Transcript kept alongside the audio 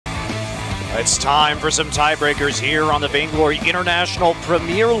It's time for some tiebreakers here on the Vainglory International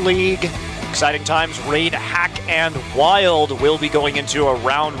Premier League. Exciting times. Raid, Hack, and Wild will be going into a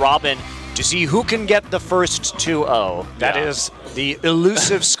round robin to see who can get the first 2-0. That is the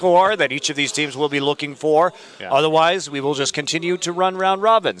elusive score that each of these teams will be looking for. Otherwise, we will just continue to run round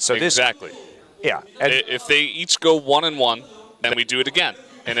robin. So exactly. And if they each go 1-1, then we do it again.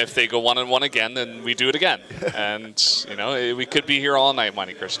 And if they go 1-1 again, then we do it again. And, you know, we could be here all night,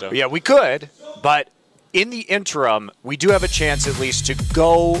 Monte Cristo. Yeah, we could, but in the interim, we do have a chance at least to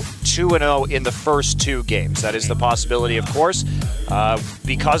go 2-0 in the first 2 games. That is the possibility, of course,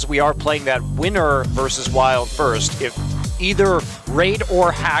 because we are playing that winner versus Wild first. If either Raid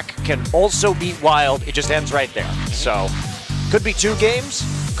or Hack can also beat Wild, it just ends right there. So, could be 2 games,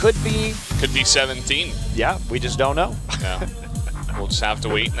 could be 17. Yeah, we just don't know. Yeah. We'll just have to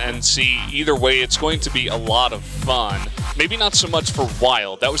wait and see. Either way, it's going to be a lot of fun. Maybe not so much for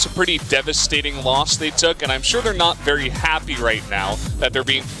Wild. That was a pretty devastating loss they took, and I'm sure they're not very happy right now that they're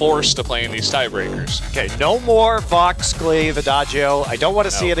being forced to play in these tiebreakers. Okay, no more Vox, Glaive, Adagio. I don't want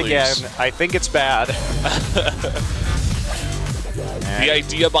to see it again. I think it's bad. The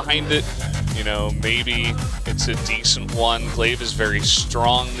idea behind it, you know, maybe it's a decent one. Glaive is very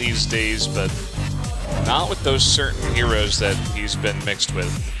strong these days, but not with those certain heroes that he's been mixed with.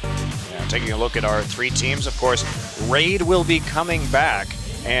 Yeah, taking a look at our 3 teams, of course, Raid will be coming back,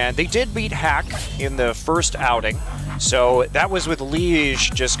 and they did beat Hack in the first outing. So that was with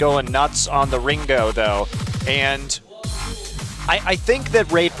Liege just going nuts on the Ringo, though. And I think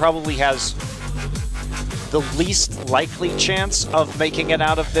that Raid probably has the least likely chance of making it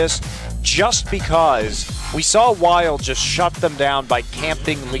out of this, just because we saw Wild just shut them down by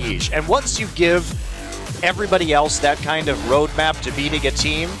camping Liege. And once you give everybody else that kind of roadmap to beating a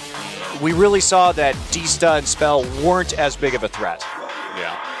team, we really saw that Dista and Spell weren't as big of a threat.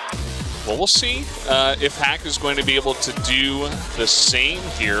 Yeah. Well, we'll see if Hack is going to be able to do the same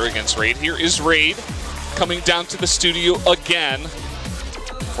here against Raid. Here is Raid coming down to the studio again.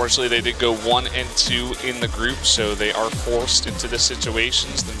 Unfortunately, they did go 1-2 in the group, so they are forced into the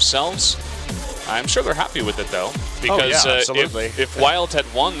situations themselves. I'm sure they're happy with it, though, because if Wild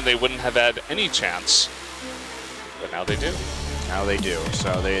had won, they wouldn't have had any chance. But now they do. Now they do.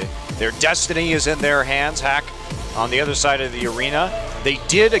 So their destiny is in their hands. Hack on the other side of the arena. They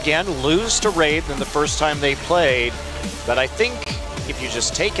did, again, lose to Raid than the first time they played. But I think if you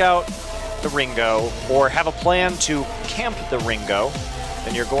just take out the Ringo or have a plan to camp the Ringo,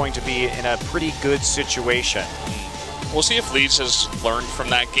 then you're going to be in a pretty good situation. We'll see if Leeds has learned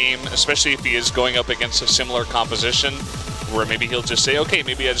from that game, especially if he is going up against a similar composition, where maybe he'll just say, okay,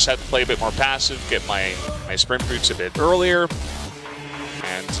 maybe I just have to play a bit more passive, get my sprint boots a bit earlier,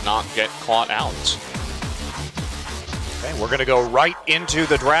 and not get caught out. Okay, we're going to go right into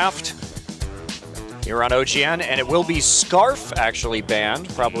the draft here on OGN, and it will be Scarf actually banned.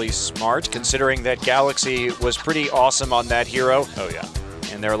 Probably smart, considering that Galaxy was pretty awesome on that hero. Oh, yeah.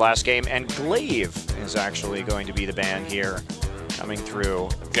 In their last game, and Glaive is actually going to be the ban here, coming through.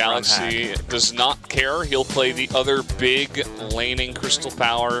 Galaxy does not care. He'll play the other big laning Crystal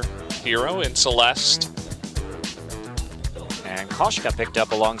Power hero in Celeste. And Koshka picked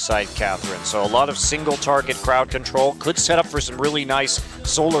up alongside Catherine, so a lot of single target crowd control. Could set up for some really nice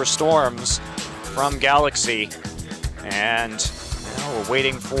solar storms from Galaxy. And now we're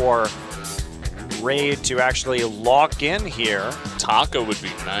waiting for Raid to actually lock in here. Taka would be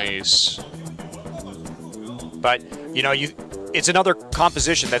nice. But, you know, it's another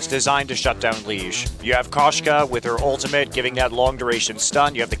composition that's designed to shut down Liege. You have Koshka with her ultimate giving that long duration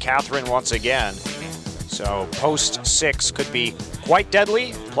stun. You have the Catherine once again. So post 6 could be quite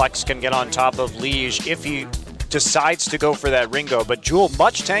deadly. Plex can get on top of Liege if he decides to go for that Ringo. But Jewel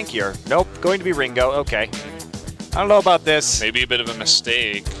much tankier. Nope, going to be Ringo. Okay. I don't know about this. Maybe a bit of a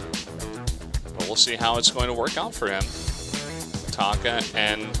mistake. But we'll see how it's going to work out for him. Taka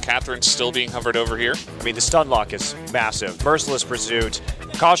and Catherine still being hovered over here. I mean, the stun lock is massive. Merciless Pursuit,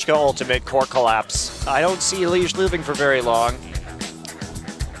 Koshka ultimate, core collapse. I don't see Liege living for very long.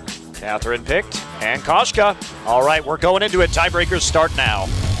 Catherine picked, and Koshka. All right, we're going into it. Tiebreakers start now.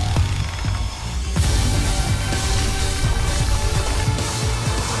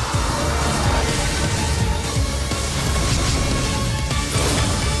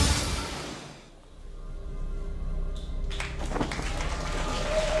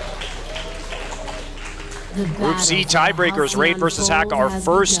 Group C tiebreakers, Raid versus Hack, our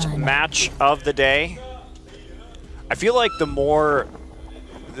first match of the day. I feel like the more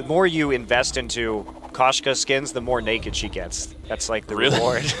you invest into Koshka skins, the more naked she gets. That's like the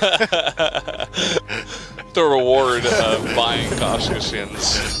reward. The reward of buying Koshka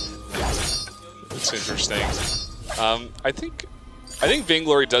skins. It's interesting. I think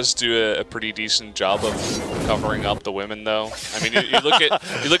Vainglory does do a pretty decent job of covering up the women, though. I mean, you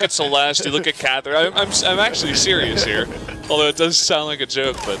look at Celeste, you look at Catherine. I'm actually serious here, although it does sound like a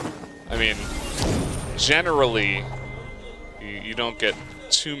joke. But I mean, generally, you don't get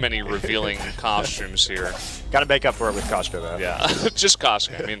too many revealing costumes here. Got to make up for it with Koshka, though. Yeah, just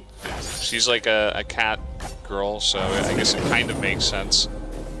Koshka. I mean, she's like a cat girl, so I guess it kind of makes sense.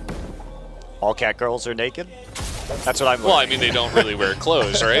 All cat girls are naked? That's what I'm learning. Well, I mean, they don't really wear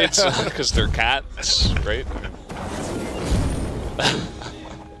clothes, right? Because they're cats, right?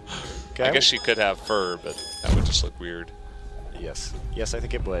 Okay. I guess she could have fur, but that would just look weird. Yes. Yes, I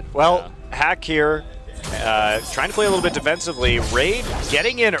think it would. Well, yeah. Hack here, trying to play a little bit defensively. Raid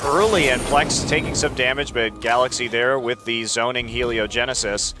getting in early and Plex taking some damage, but Galaxy there with the zoning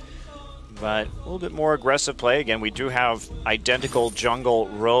heliogenesis. But a little bit more aggressive play. Again, we do have identical jungle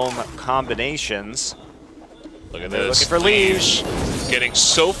roam combinations. Look at this. Looking for Liege. Getting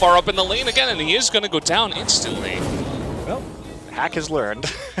so far up in the lane again, and he is going to go down instantly. Well, Hack has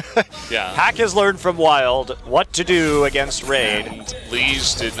learned. Yeah. Hack has learned from Wild what to do against Raid. And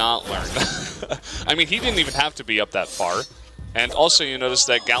Liege did not learn. I mean, he didn't even have to be up that far. And also, you notice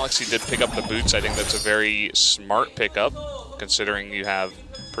that Galaxy did pick up the boots. I think that's a very smart pickup, considering you have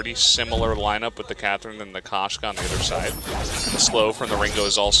pretty similar lineup with the Catherine and the Koshka on the other side. And the slow from the Ringo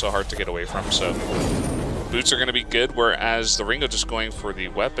is also hard to get away from, so boots are going to be good, whereas the Ringo just going for the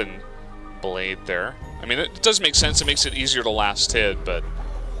weapon blade there. I mean, it does make sense. It makes it easier to last hit, but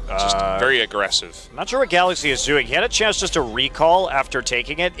just very aggressive. I'm not sure what Galaxy is doing. He had a chance just to recall after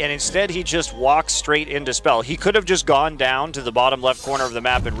taking it, and instead he just walks straight into spell. He could have just gone down to the bottom left corner of the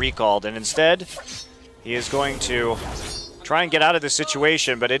map and recalled, and instead he is going to try and get out of this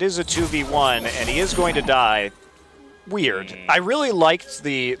situation, but it is a 2v1, and he is going to die. Weird. I really liked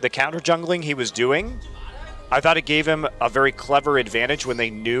the counter jungling he was doing. I thought it gave him a very clever advantage when they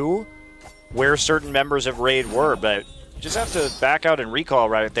knew where certain members of Raid were, but you just have to back out and recall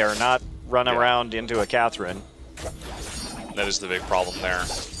right there, not run around into a Catherine. That is the big problem there.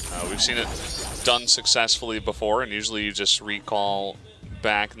 We've seen it done successfully before, and usually you just recall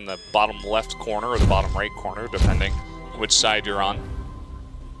back in the bottom left corner or the bottom right corner, depending which side you're on.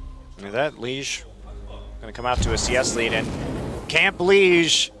 Look at that, Liege going to come out to a CS lead, and Camp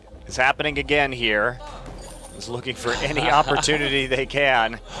Liege is happening again here. He's looking for any opportunity they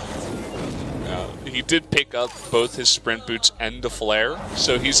can. He did pick up both his sprint boots and the flare,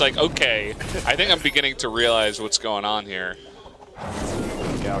 so he's like, okay, I think I'm beginning to realize what's going on here.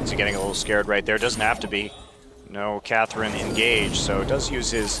 Galaxy getting a little scared right there. Doesn't have to be. No Catherine engaged, so does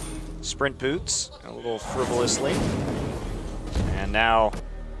use his sprint boots a little frivolously. And now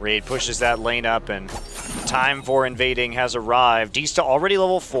Raid pushes that lane up, and time for invading has arrived. Dista already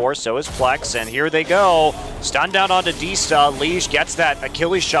level 4, so is Plex, and here they go. Stun down onto Dista. Liege gets that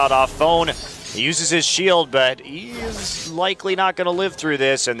Achilles shot off. Phone he uses his shield, but he is likely not going to live through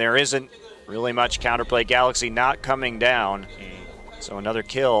this, and there isn't really much counterplay. Galaxy not coming down. So another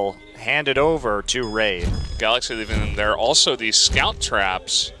kill handed over to Raid. Galaxy leaving in there. Also, these scout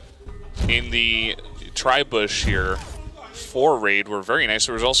traps in the tri-bush here for Raid were very nice.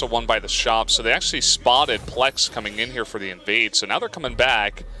 There was also one by the shop, so they actually spotted Plex coming in here for the invade. So now they're coming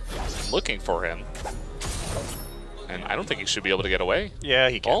back looking for him. And I don't think he should be able to get away. Yeah,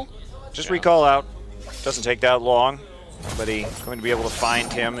 he can. Just recall out. Doesn't take that long. Nobody going to be able to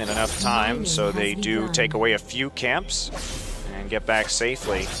find him in enough time, so they do take away a few camps and get back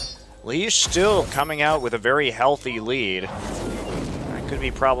safely. Liege still coming out with a very healthy lead. That could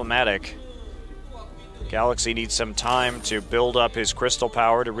be problematic. Galaxy needs some time to build up his crystal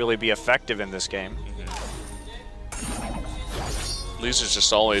power to really be effective in this game. Liege is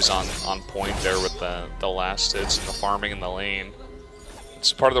just always on point there with the last hits and the farming in the lane.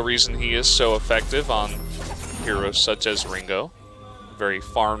 It's part of the reason he is so effective on heroes such as Ringo. Very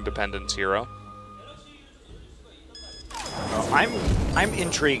farm-dependent hero. I'm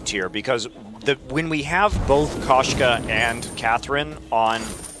intrigued here because when we have both Koshka and Catherine on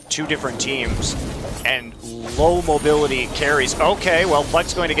two different teams and low mobility carries, okay, well,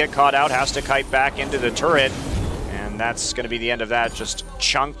 Plex going to get caught out, has to kite back into the turret, and that's going to be the end of that. Just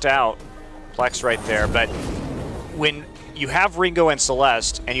chunked out Plex right there. But when you have Ringo and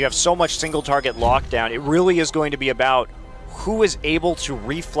Celeste and you have so much single target lockdown, it really is going to be about who is able to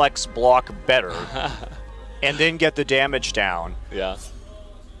reflex block better and then get the damage down. Yeah.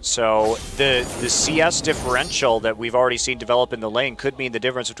 So the CS differential that we've already seen develop in the lane could mean the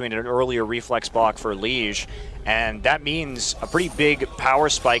difference between an earlier reflex block for Liege, and that means a pretty big power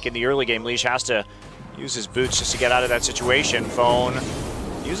spike in the early game. Liege has to use his boots just to get out of that situation. Phone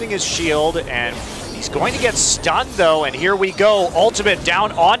using his shield, and he's going to get stunned though, and here we go. Ultimate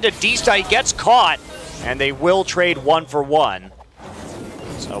down onto Dista. He gets caught, and they will trade 1 for 1.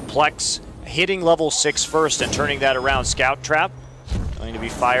 So Plex hitting level 6 first and turning that around. Scout Trap going to be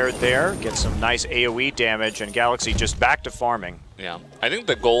fired there. Get some nice AoE damage, and Galaxy just back to farming. Yeah, I think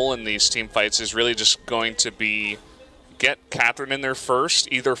the goal in these team fights is really just going to be get Catherine in there first,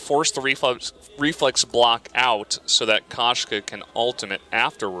 either force the reflex block out so that Koshka can ultimate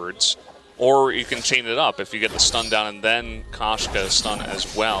afterwards, or you can chain it up. If you get the stun down and then Koshka stun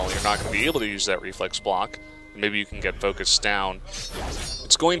as well, you're not going to be able to use that reflex block. Maybe you can get focused down.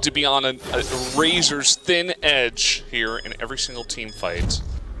 It's going to be on a razor's thin edge here in every single team fight.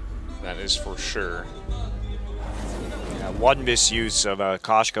 That is for sure. Yeah, one misuse of a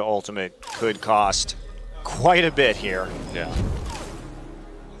Koshka ultimate could cost quite a bit here. Yeah.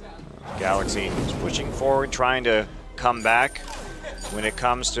 Galaxy is pushing forward, trying to come back when it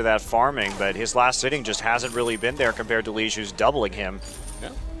comes to that farming, but his last hitting just hasn't really been there compared to Lige, who's doubling him.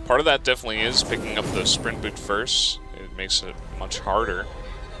 Yeah. Part of that definitely is picking up the sprint boot first. It makes it much harder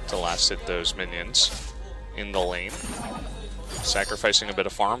to last hit those minions in the lane. Sacrificing a bit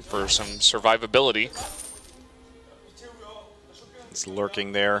of farm for some survivability. It's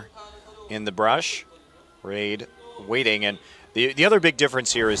lurking there in the brush. Raid waiting, and the other big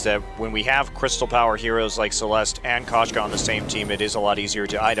difference here is that when we have crystal power heroes like Celeste and Koshka on the same team, it is a lot easier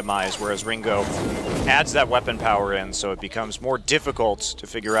to itemize, whereas Ringo adds that weapon power in, so it becomes more difficult to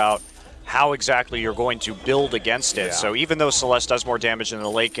figure out how exactly you're going to build against it. Yeah. So even though Celeste does more damage in the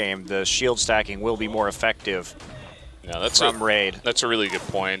late game, the shield stacking will be more effective. Yeah, that's from Raid. That's a really good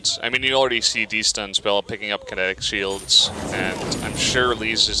point. I mean, you already see D-Stun spell picking up kinetic shields, and I'm sure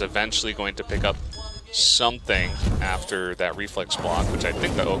Lee's is eventually going to pick up something after that reflex block, which I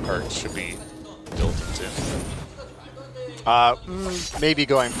think the O-card should be built into. Maybe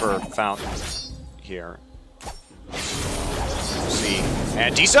going for Fountain here. We'll see.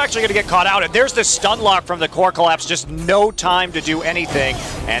 And Disa actually going to get caught out, and there's the stun lock from the core collapse. Just no time to do anything,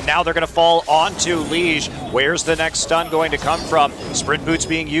 and now they're going to fall onto Lige. Where's the next stun going to come from? Sprint boots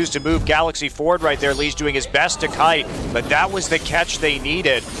being used to move Galaxy forward right there. Lige doing his best to kite, but that was the catch they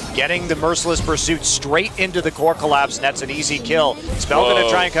needed. Getting the Merciless Pursuit straight into the core collapse, and that's an easy kill. Spell going to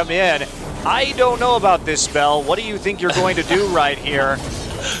try and come in. I don't know about this spell. What do you think you're going to do right here?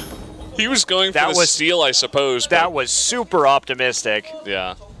 He was going for the steal, I suppose. That was super optimistic.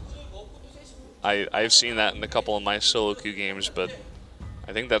 Yeah. I've seen that in a couple of my solo queue games, but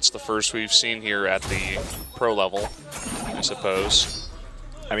I think that's the first we've seen here at the pro level, I suppose.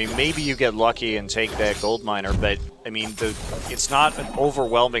 I mean, maybe you get lucky and take that gold miner, but I mean, it's not an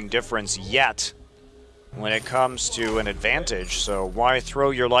overwhelming difference yet when it comes to an advantage, so why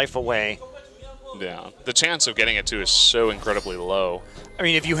throw your life away? Yeah, the chance of getting it to is so incredibly low. I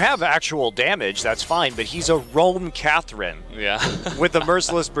mean, if you have actual damage, that's fine, but he's a roam Catherine with the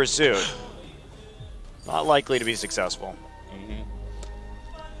Merciless Pursuit. Not likely to be successful.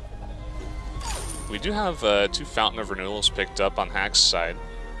 We do have 2 Fountain of Renewals picked up on Hack's side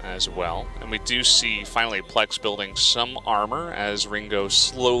as well, and we do see finally Plex building some armor as Ringo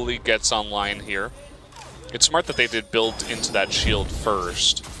slowly gets online here. It's smart that they did build into that shield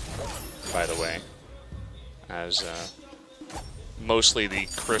first, by the way, as mostly the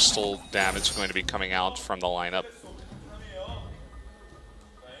crystal damage is going to be coming out from the lineup.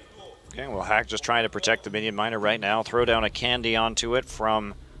 Okay, well, Hack just trying to protect the minion miner right now. Throw down a candy onto it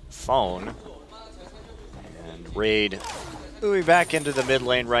from Phone. And Raid moving back into the mid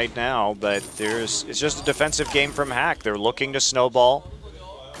lane right now, but it's just a defensive game from Hack. They're looking to snowball,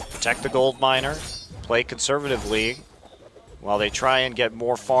 protect the gold miner, play conservatively while they try and get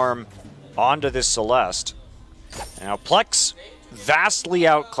more farm onto this Celeste. Now Plex vastly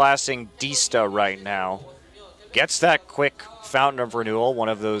outclassing Dista right now. Gets that quick Fountain of Renewal, one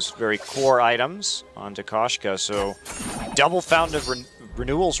of those very core items, onto Koshka. So double Fountain of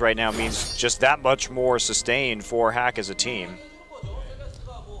Renewals right now means just that much more sustain for Hack as a team.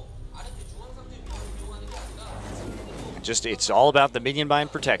 It's all about the minion mine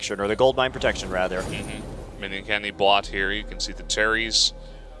protection, or the gold mine protection rather. Minion candy blot here. You can see the cherries,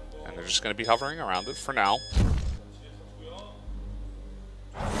 and they're just going to be hovering around it for now.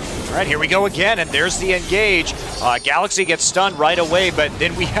 All right, here we go again, and there's the engage. Galaxy gets stunned right away, but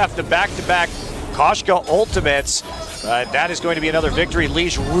then we have the back-to-back Koshka ultimates. That is going to be another victory.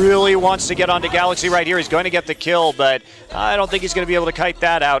 Lige really wants to get onto Galaxy right here. He's going to get the kill, but I don't think he's going to be able to kite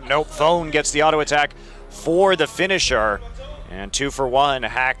that out. Nope, Phone gets the auto attack for the finisher. And 2 for 1,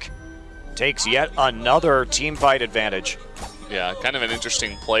 Hack takes yet another team fight advantage. Yeah, kind of an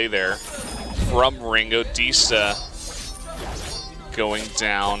interesting play there from Ringo. Disa going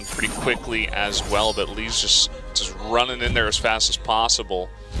down pretty quickly as well, but Lee's just running in there as fast as possible.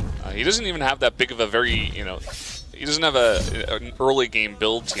 He doesn't even have that big of a he doesn't have an early game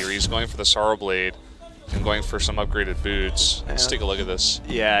build here. He's going for the Sorrow Blade and going for some upgraded boots. Let's take a look at this.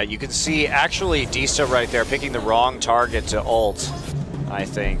 Yeah, you can see actually Dista right there picking the wrong target to ult, I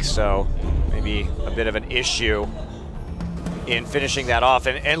think. So maybe a bit of an issue in finishing that off.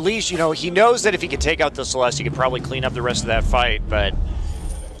 And at least, you know, he knows that if he can take out the Celeste, he could probably clean up the rest of that fight, but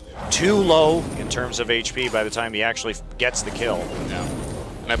too low in terms of HP by the time he actually gets the kill. Yeah.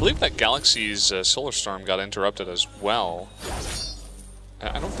 And I believe that Galaxy's Solar Storm got interrupted as well.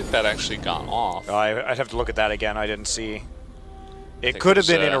 I don't think that actually got off. I'd have to look at that again. I didn't see. It could have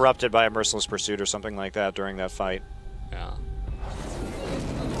been interrupted by a Merciless Pursuit or something like that during that fight. Yeah.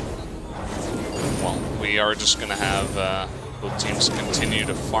 Well, we are just going to have both teams continue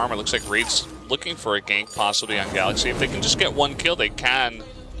to farm. It looks like Raid's looking for a gank possibly on Galaxy. If they can just get one kill, they can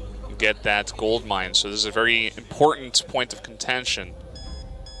get that gold mine. So this is a very important point of contention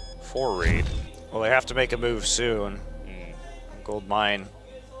for Raid. Well, they have to make a move soon. Gold mine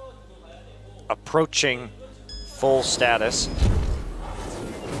approaching full status.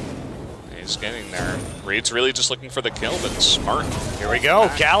 He's getting there. Raid's really just looking for the kill, but smart. Here we go.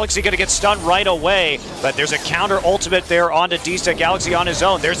 Galaxy going to get stunned right away, but there's a counter ultimate there onto Dista. Galaxy on his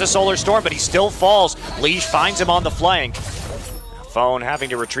own. There's a Solar Storm, but he still falls. Liege finds him on the flank. Phone having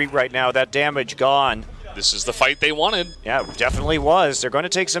to retreat right now. That damage gone. This is the fight they wanted. Yeah, it definitely was. They're going to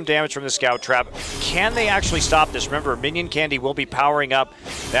take some damage from the Scout Trap. Can they actually stop this? Remember, Minion Candy will be powering up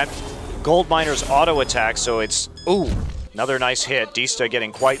that Gold Miner's auto attack, so it's, ooh, another nice hit. Dista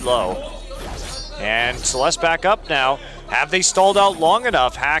getting quite low. And Celeste back up now. Have they stalled out long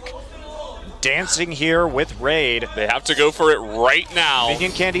enough? Hack dancing here with Raid. They have to go for it right now.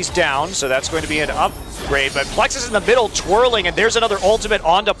 Minion Candy's down, so that's going to be an upgrade, but Plex is in the middle twirling, and there's another ultimate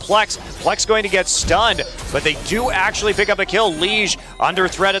onto Plex. Plex going to get stunned, but they do actually pick up a kill. Liege under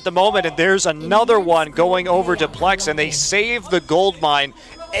threat at the moment, and there's another one going over to Plex, and they save the gold mine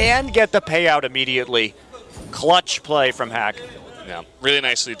and get the payout immediately. Clutch play from Hack. Yeah, really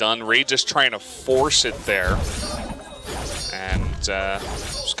nicely done. Raid just trying to force it there. And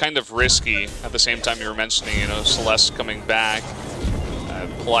it's kind of risky. At the same time, you were mentioning, you know, Celeste coming back.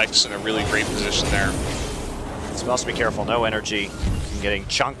 Plex in a really great position there. Supposed to be careful, no energy. Getting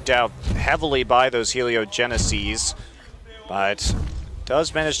chunked out heavily by those Heliogeneses, but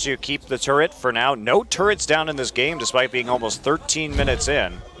does manage to keep the turret for now. No turrets down in this game despite being almost 13 minutes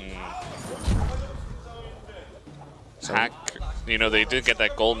in. Hack, you know, they did get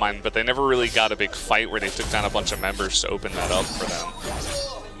that gold mine, but they never really got a big fight where they took down a bunch of members to open that up for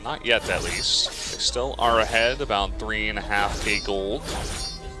them. Not yet, at least. They still are ahead, about 3.5k gold.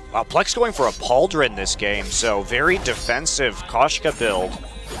 Wow, Plex going for a Pauldron this game, so very defensive Koshka build.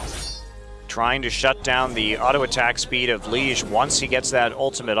 Trying to shut down the auto attack speed of Liege once he gets that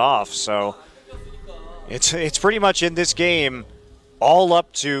ultimate off, so it's pretty much in this game all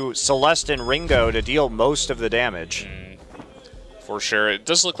up to Celeste and Ringo to deal most of the damage. For sure. It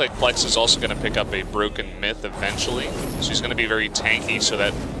does look like Plex is also going to pick up a Broken Myth eventually, so he's going to be very tanky, so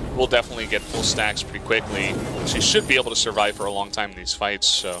that will definitely get full stacks pretty quickly. So he should be able to survive for a long time in these fights,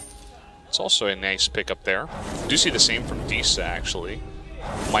 so it's also a nice pickup there. I do see the same from Disa, actually,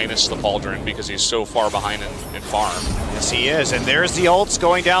 minus the Pauldron because he's so far behind in farm. Yes, he is, and there's the ults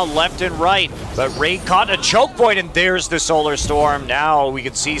going down left and right, but Raid caught a choke point, and there's the Solar Storm. Now we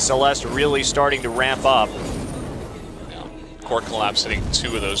can see Celeste really starting to ramp up. Yeah. Core Collapse hitting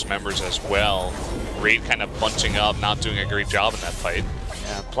 2 of those members as well. Raid kind of bunching up, not doing a great job in that fight.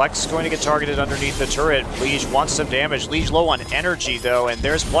 Yeah, Plex going to get targeted underneath the turret. Liege wants some damage. Liege low on energy, though, and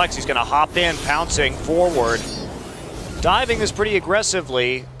there's Plex. He's going to hop in, pouncing forward. Diving this pretty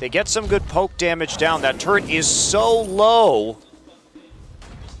aggressively. They get some good poke damage down. That turret is so low.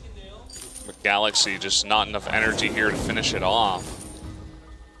 But Galaxy, just not enough energy here to finish it off.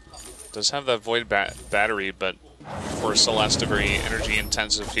 Does have that Void battery, but for Celeste, a very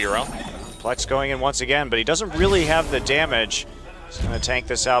energy-intensive hero. Plex going in once again, but he doesn't really have the damage. He's going to tank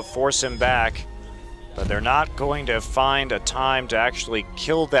this out, force him back. But they're not going to find a time to actually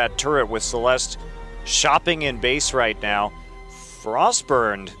kill that turret with Celeste shopping in base right now.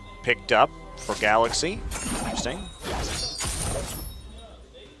 Frostburn picked up for Galaxy. Interesting.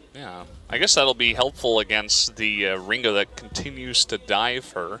 Yeah, I guess that'll be helpful against the Ringo that continues to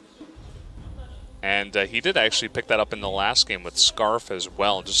dive her. And he did actually pick that up in the last game with Scarf as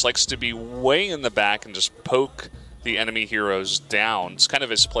well. Just likes to be way in the back and just poke the enemy heroes down. It's kind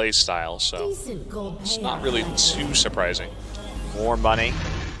of his play style, so it's not really too surprising. More money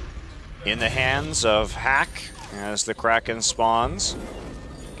in the hands of Hack as the Kraken spawns.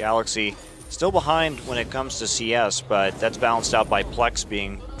 Galaxy still behind when it comes to CS, but that's balanced out by Plex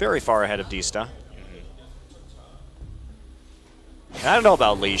being very far ahead of Dista. And I don't know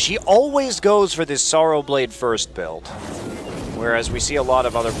about Lee. She always goes for this Sorrow Blade first build, whereas we see a lot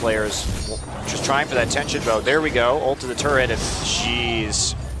of other players just trying for that tension bow. There we go, ult to the turret, and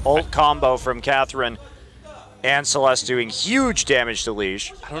jeez. Ult combo from Catherine and Celeste doing huge damage to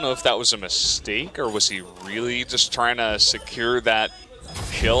Liege. I don't know if that was a mistake or was he really just trying to secure that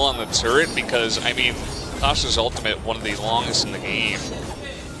kill on the turret, because, I mean, Tasha's ultimate, one of the longest in the game.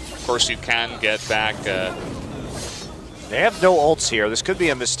 Of course, you can get back... They have no ults here. This could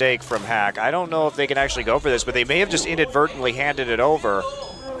be a mistake from Hack. I don't know if they can actually go for this, but they may have just inadvertently handed it over.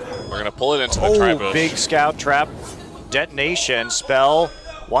 We're going to pull it into the tri-bush. Oh, big scout trap detonation. Spell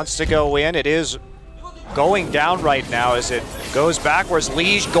wants to go in. It is going down right now as it goes backwards.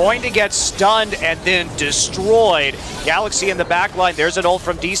 Liege going to get stunned and then destroyed. Galaxy in the back line. There's an ult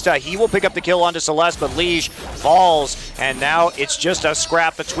from Dista. He will pick up the kill onto Celeste, but Liege falls. And now it's just a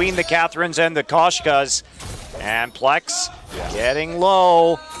scrap between the Catherines and the Koshkas. And Plex getting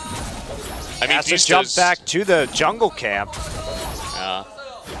low. I mean, has to jump back to the jungle camp.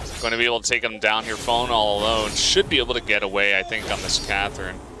 Going to be able to take him down here, phone all alone. Should be able to get away, I think, on this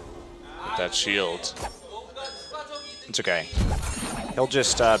Catherine with that shield. It's okay. He'll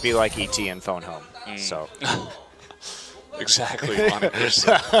just be like ET and phone home. So exactly,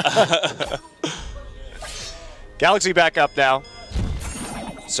 100%. Galaxy back up now.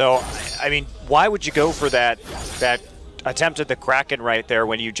 So, I mean, why would you go for that attempt at the Kraken right there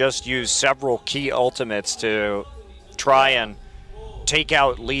when you just use several key ultimates to try and take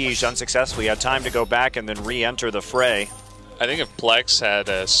out Liege unsuccessfully? You had time to go back and then re-enter the fray. I think if Plex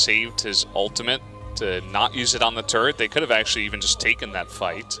had saved his ultimate to not use it on the turret, they could have actually even just taken that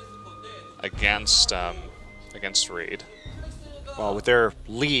fight against Raid. Well, with their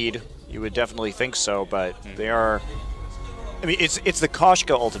lead, you would definitely think so, but they are... I mean, it's the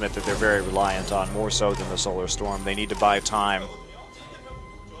Koshka ultimate that they're very reliant on, more so than the Solar Storm. They need to buy time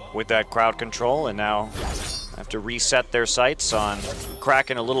with that crowd control, and now have to reset their sights on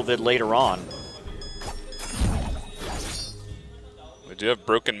Kraken a little bit later on. We do have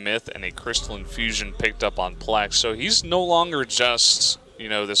Broken Myth and a Crystal Infusion picked up on Plex, so he's no longer just, you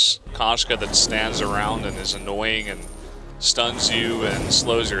know, this Koshka that stands around and is annoying and stuns you and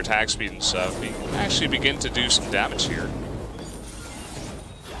slows your attack speed and stuff. He can actually begin to do some damage here.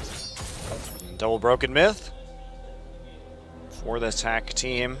 Double Broken Myth for this Hack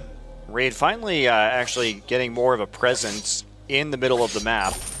team. Raid finally actually getting more of a presence in the middle of the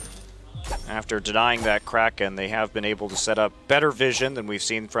map. After denying that Kraken, they have been able to set up better vision than we've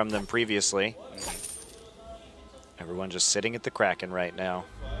seen from them previously. Everyone just sitting at the Kraken right now,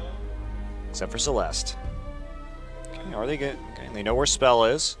 except for Celeste. Okay, are they good? Okay, they know where Spell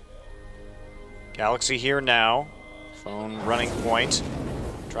is. Galaxy here now. Phone running point.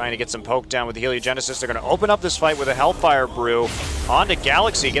 Trying to get some poke down with the Heliogenesis. They're going to open up this fight with a Hellfire Brew. Onto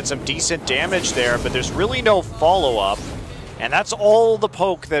Galaxy, get some decent damage there, but there's really no follow-up. And that's all the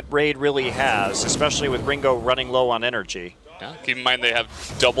poke that Raid really has, especially with Ringo running low on energy. Yeah, keep in mind they have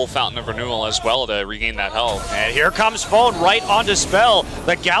double Fountain of Renewal as well to regain that health. And here comes Phone right onto Spell.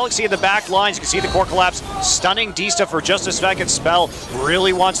 The Galaxy in the back lines. You can see the core collapse stunning Dista for just a second. Spell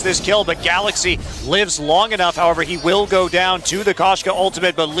really wants this kill, but Galaxy lives long enough. However, he will go down to the Koshka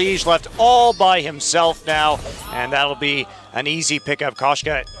ultimate, but Liege left all by himself now, and that'll be an easy pickup.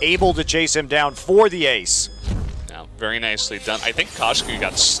 Koshka able to chase him down for the ace. Yeah, very nicely done. I think Koshka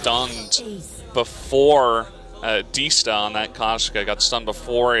got stunned before... Dista on that Koshka got stunned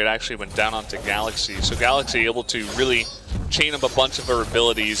before it actually went down onto Galaxy. So Galaxy able to really chain up a bunch of her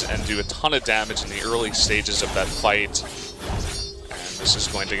abilities and do a ton of damage in the early stages of that fight. And this is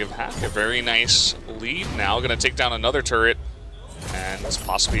going to give Hack a very nice lead now. Going to take down another turret and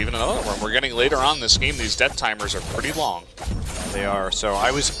possibly even another one. We're getting later on in this game, these death timers are pretty long. They are. So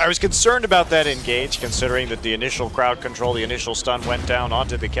I was concerned about that engage, considering that the initial crowd control, the initial stun went down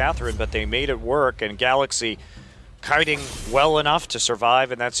onto the Catherine, but they made it work, and Galaxy kiting well enough to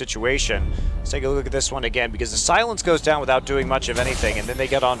survive in that situation. Let's take a look at this one again, because the silence goes down without doing much of anything, and then they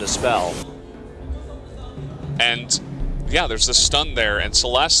get on to Spell. And yeah, there's the stun there, and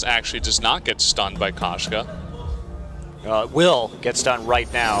Celeste actually does not get stunned by Koshka. Will gets done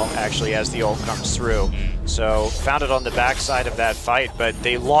right now, actually, as the ult comes through. So found it on the backside of that fight, but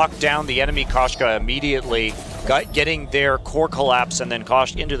they locked down the enemy Koshka immediately, getting their core collapse and then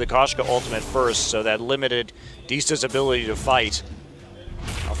into the Koshka ultimate first, so that limited Dista's ability to fight.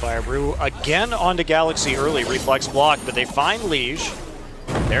 Hellfire Brew again onto Galaxy early, reflex block, but they find Liege.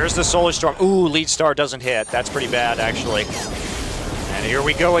 There's the Solar Storm. Ooh, Lead Star doesn't hit. That's pretty bad, actually. And here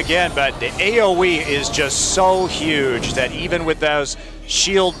we go again, but the AoE is just so huge that even with those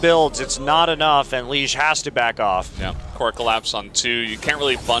shield builds, it's not enough, and Liege has to back off. Yeah, Core Collapse on 2. You can't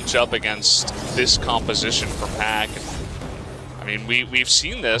really bunch up against this composition from Hack. I mean, we've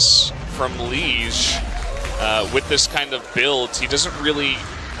seen this from Liege with this kind of build. He doesn't really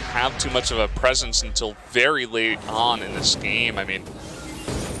have too much of a presence until very late on in this game. I mean,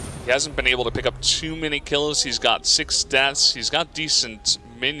 he hasn't been able to pick up too many kills. He's got 6 deaths. He's got decent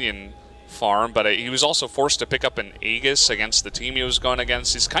minion farm, but he was also forced to pick up an Aegis against the team he was going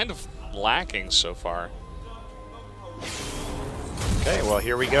against. He's kind of lacking so far. Okay, well,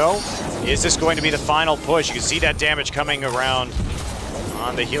 here we go. Is this going to be the final push? You can see that damage coming around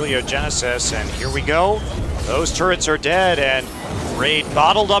on the Heliogenesis, and here we go. Those turrets are dead, and Raid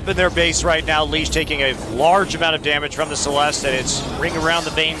bottled up in their base right now. Liege taking a large amount of damage from the Celeste, and it's ring around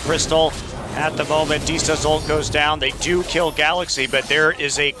the Vein Crystal at the moment. Dista's ult goes down. They do kill Galaxy, but there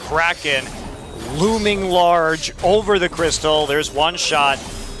is a Kraken looming large over the Crystal. There's one shot.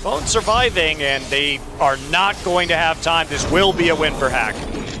 Bone surviving, and they are not going to have time. This will be a win for Hack.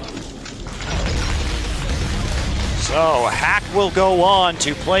 So Hack will go on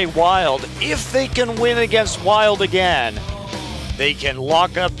to play Wild. If they can win against Wild again, they can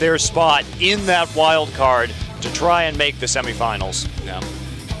lock up their spot in that wild card to try and make the semifinals. Yeah.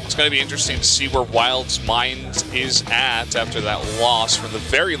 It's going to be interesting to see where Wild's mind is at after that loss from the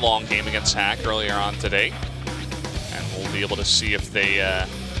very long game against Hack earlier on today. And we'll be able to see if they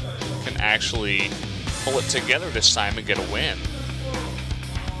can actually pull it together this time and get a win.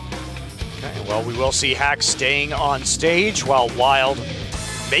 Okay, well, we will see Hack staying on stage while Wild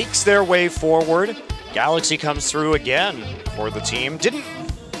makes their way forward. Galaxy comes through again for the team. Didn't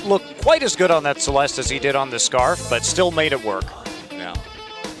look quite as good on that Celeste as he did on the Scarf, but still made it work. Yeah.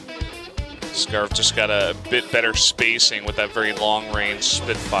 Scarf just got a bit better spacing with that very long-range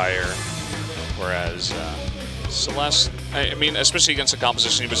Spitfire, whereas Celeste, I mean, especially against the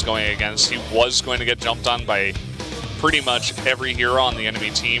composition he was going against, he was going to get jumped on by pretty much every hero on the enemy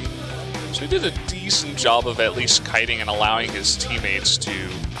team. So he did a decent job of at least kiting and allowing his teammates to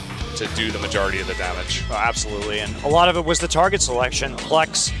do the majority of the damage. Oh, absolutely, and a lot of it was the target selection.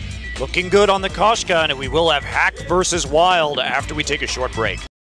 Plex looking good on the Koshka, and we will have Hack versus Wild after we take a short break.